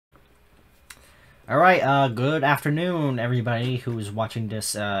Alright, good afternoon, everybody who's watching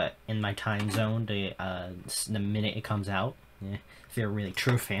this, in my time zone, the minute it comes out. Yeah, if you're a really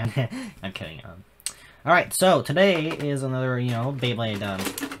true fan. I'm kidding, Alright, so today is another,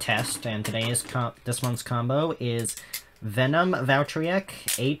 Beyblade, test, and this month's combo is Venom, Valtryek,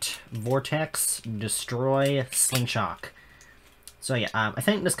 8Vortex, Destroy, Slingshot. So yeah, I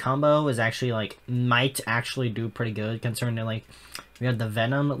think this combo is actually, might actually do pretty good, considering that, we have the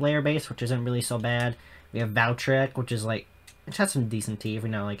Venom layer base, which isn't really so bad. We have Valtryek, which is, it has some decent teeth,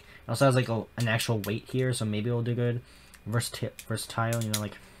 it also has, an actual weight here, so maybe it'll do good. Versatile,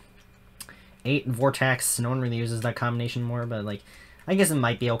 8Vortex, no one really uses that combination more, but, I guess it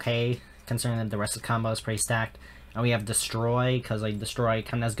might be okay, considering that the rest of the combo is pretty stacked. And we have Destroy, because, Destroy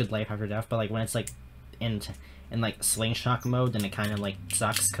kind of has good life after death, but, when it's, in slingshot mode, then it kind of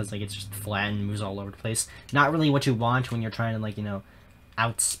sucks because it's just flat and moves all over the place. Not really what you want when you're trying to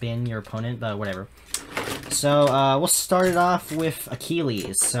outspin your opponent, but whatever. So we'll start it off with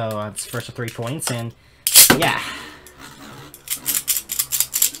Achilles. So it's first of 3 points, and yeah.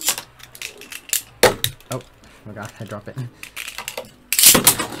 Oh god, I dropped it.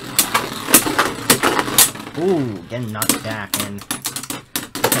 Ooh, getting knocked back, and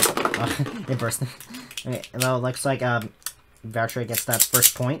it burst. Okay, well, looks like Valtryek gets that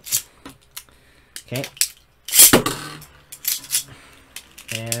first point. Okay.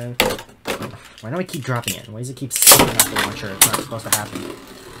 And why do I keep dropping it? Why does it keep sticking up the launcher? It's not supposed to happen.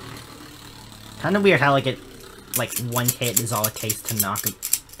 Kind of weird how one hit is all it takes to knock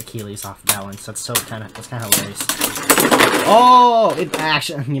Achilles off balance. That's kind of hilarious. Oh, it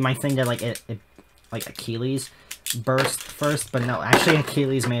actually, you might think that Achilles burst first, but no, actually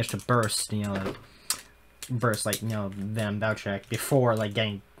Achilles managed to burst, Venom Valtryek before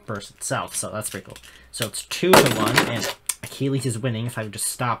getting burst itself, so that's pretty cool. So it's 2-1, and Achilles is winning if I would just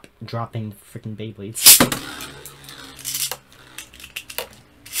stop dropping freaking Beyblades.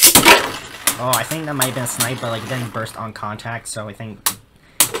 Oh, I think that might have been a snipe, but it didn't burst on contact, so I think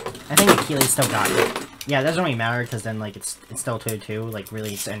Achilles still got it. Yeah, it doesn't really matter because then it's still 2-2.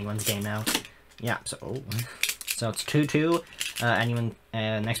 Really, it's anyone's game now. Yeah, so it's 2-2. Anyone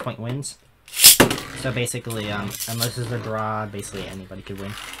next point wins. So basically, unless it's a draw, basically anybody could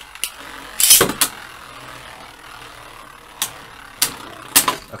win.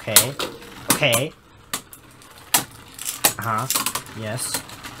 Okay. Okay. Yes.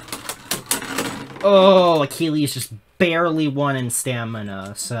 Oh, Achilles just barely won in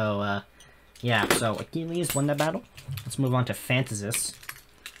stamina, so, yeah, so Achilles won that battle. Let's move on to Fantasis.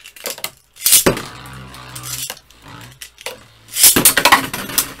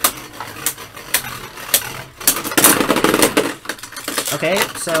 Okay,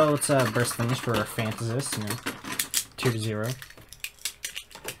 so it's a burst finish for Fantasis, 2-0.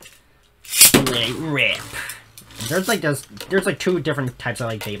 Rip. There's 2 different types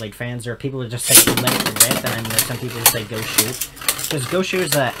of Beyblade fans. There are people that just say let it rip, and then there's some people that say go shoot. Because go shoot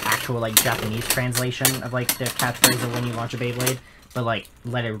is the actual Japanese translation of the catchphrase of when you launch a Beyblade, but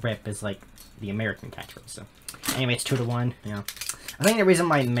let it rip is the American catchphrase. So anyway, it's 2-1. I think the reason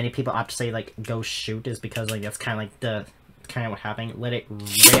why many people opt to say go shoot is because that's kind of what happened. Let it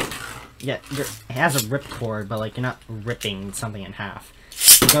rip. Yeah, it has a rip cord, but you're not ripping something in half.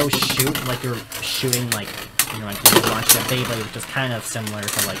 Go shoot, you're shooting when you launch the Beyblade, which is kind of similar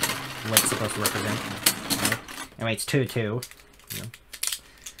to what it's supposed to represent. Right? Anyway, it's 2-2.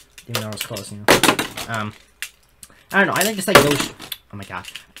 Even though it was close, I don't know. I like to say go. Oh my god.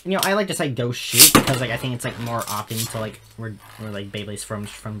 I like to say go shoot because I think it's more opting to where Beyblades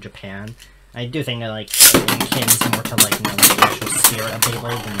from Japan. I do think that akin more to the actual spirit of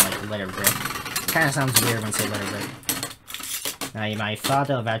Beyblade than let it rip. Kind of sounds weird when I say let it rip. You might thought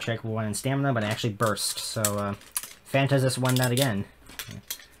that Valtryek won in stamina, but it actually burst. So Fantasis won that again.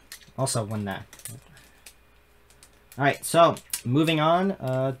 Also won that. All right, so moving on.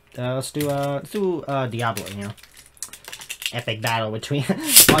 Let's do Diablo. Epic battle between.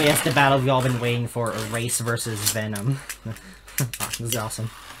 Oh yes, the battle we've all been waiting for: Race versus Venom. Oh, this is awesome.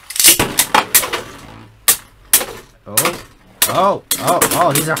 Oh,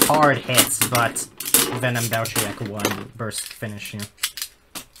 these are hard hits, but Venom Valtryek won burst finish,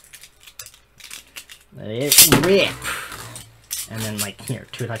 Let it rip! And then, here,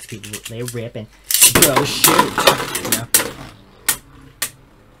 2 types of people, they rip and go shoot!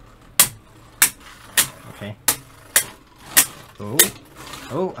 Okay.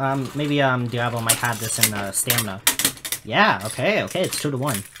 Maybe, Diablo might have this in, stamina. Yeah, okay, it's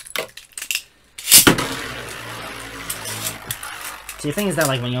 2-1. See, the thing is that,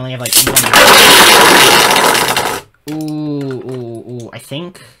 when you only have, one... Ooh, I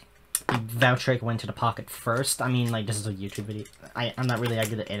think Valtryek went to the pocket first. I mean, like, this is a YouTube video. I'm not really that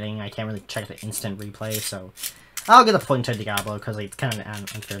good at editing. I can't really check the instant replay, so I'll give a point to Diablo because it's kind of an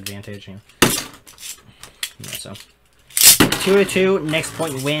unfair advantage, you know. Yeah, so 2-2. Next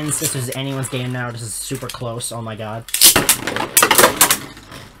point wins. This is anyone's game now. This is super close. Oh my god.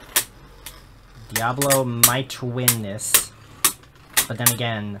 Diablo might win this, but then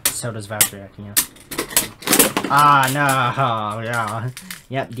again, so does Valtryek, you know. Ah, no, yeah.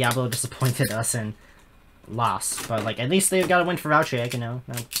 Yep, Diablo disappointed us and lost, but, like, at least they've got a win for Valtryek, you know.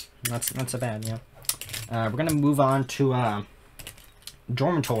 Not so bad, you know. We're gonna move on to,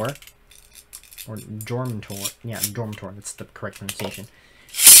 Dormitor. Or Dormitor. Yeah, Dormitor, that's the correct pronunciation.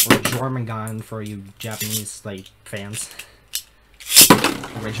 Or Jormungand for you Japanese, like, fans.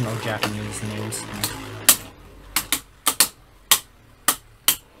 Original Japanese names.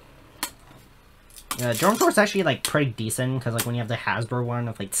 Dormitor is actually, like, pretty decent, because, like, when you have the Hasbro one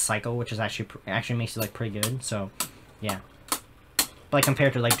of, like, Cycle, which is actually makes it, like, pretty good, so, yeah. But, like,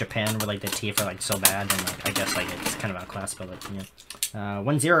 compared to, like, Japan, where, like, the teeth are, like, so bad, then, like, I guess, like, it's kind of outclassed, but, like, yeah.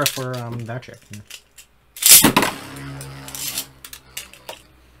 1-0 for, Valtryek, yeah.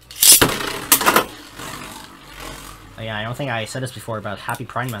 Oh, yeah, I don't think I said this before, but Happy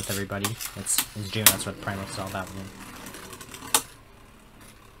Pride Month, everybody. It's June, that's what Pride Month is all about, yeah.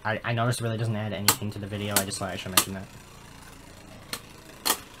 I noticed it really doesn't add anything to the video, I just thought I should mention that.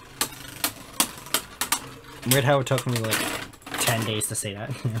 Weird how it took me, like, 10 days to say that.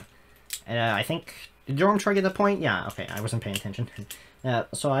 And, I think... Did Dormitor get the point? Yeah, okay, I wasn't paying attention.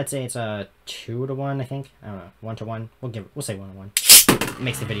 So I'd say it's a 2-1, I think. I don't know, 1-1. We'll say 1-1. It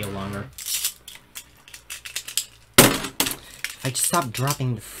makes the video longer. If I just stopped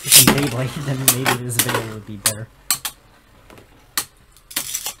dropping the freaking Beyblade, then maybe this video would be better.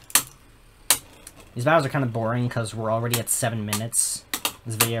 These battles are kind of boring because we're already at 7 minutes.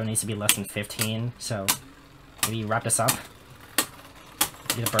 This video needs to be less than 15, so maybe wrap this up.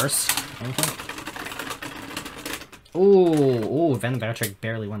 Get a burst. Anything? Ooh, Venom Valtryek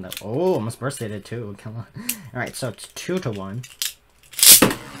barely won that. Oh, almost bursted it too. Come on. Alright, so it's 2-1.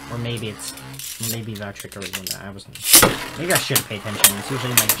 Or maybe Valtryek already won that. Maybe I should have paid attention. It's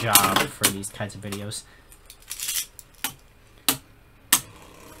usually my job for these kinds of videos.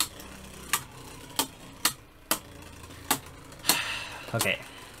 Okay.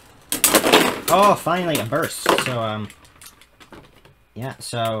 Oh, finally a burst. So, yeah,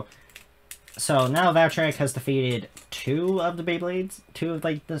 so now Valtryek has defeated 2 of the Beyblades, 2 of,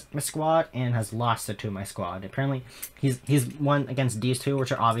 like, my squad, and has lost to 2 of my squad. Apparently, he's won against these 2,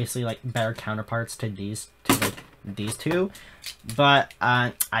 which are obviously, like, better counterparts to these 2. But,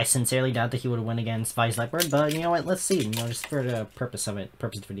 I sincerely doubt that he would win against Vice Leopard, but, you know what, let's see, you know, just for the purpose of the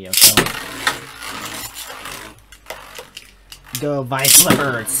video. So, go Vice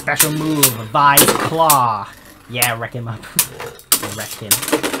Leopard, special move, Vice Claw. Yeah, wreck him up. Wreck him.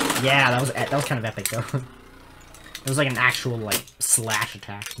 Yeah, that was kind of epic though. It was like an actual like slash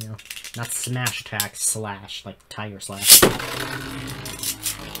attack, you know, not smash attack, slash, like tiger slash.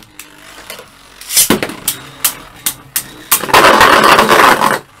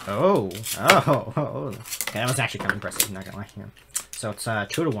 Oh. Okay, that was actually kind of impressive, not gonna lie. Yeah. So it's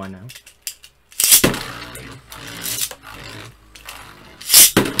 2-1 now.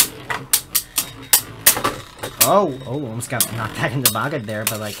 Oh, almost got knocked back in the bucket there,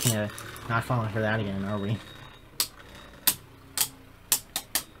 but, like, you know, not falling for that again, are we?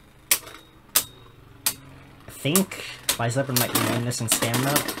 I think Vice Leopard might win this in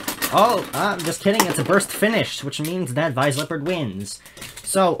stamina. Oh, just kidding, it's a burst finish, which means that Vice Leopard wins.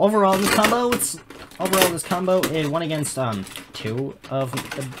 So, overall, this combo, it won against, 2 of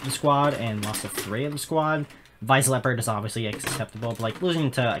the squad, and lost to 3 of the squad. Vice Leopard is obviously acceptable, but, like,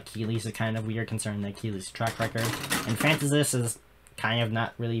 losing to Achilles is kind of weird concerning the Achilles track record. And Fantasist is kind of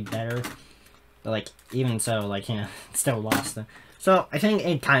not really better. But, like, even so, like, you know, still lost. So, I think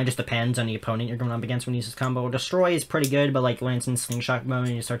it kind of just depends on the opponent you're going up against when you use this combo. Destroy is pretty good, but, like, when it's in Slingshot mode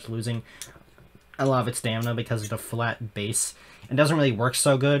and you start losing a lot of its stamina because of the flat base, it doesn't really work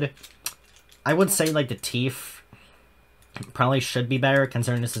so good. I would say, like, the teeth probably should be better,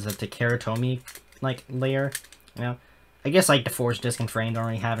 considering this is a Takeratomi, like, layer. You know, I guess, like, the Force Disc and Frame don't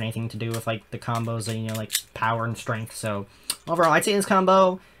really have anything to do with, like, the combos that, you know, like, power and strength, so, overall, I'd say this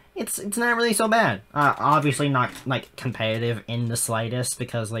combo, it's not really so bad. Obviously not, like, competitive in the slightest,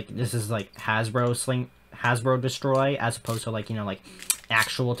 because, like, this is, like, Hasbro Destroy, as opposed to, like, you know, like,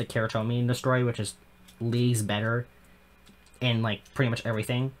 actual Takeratomi Destroy, which is leagues better in, like, pretty much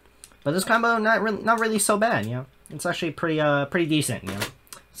everything. But this combo, not really so bad, you know? It's actually pretty decent, you know?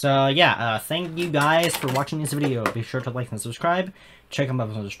 So yeah, thank you guys for watching this video. Be sure to like and subscribe. Check out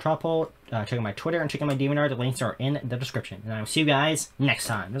my Trouble, check out my Twitter, and check out my DeviantArt. The links are in the description. And I will see you guys next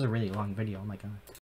time. This is a really long video. Oh my god.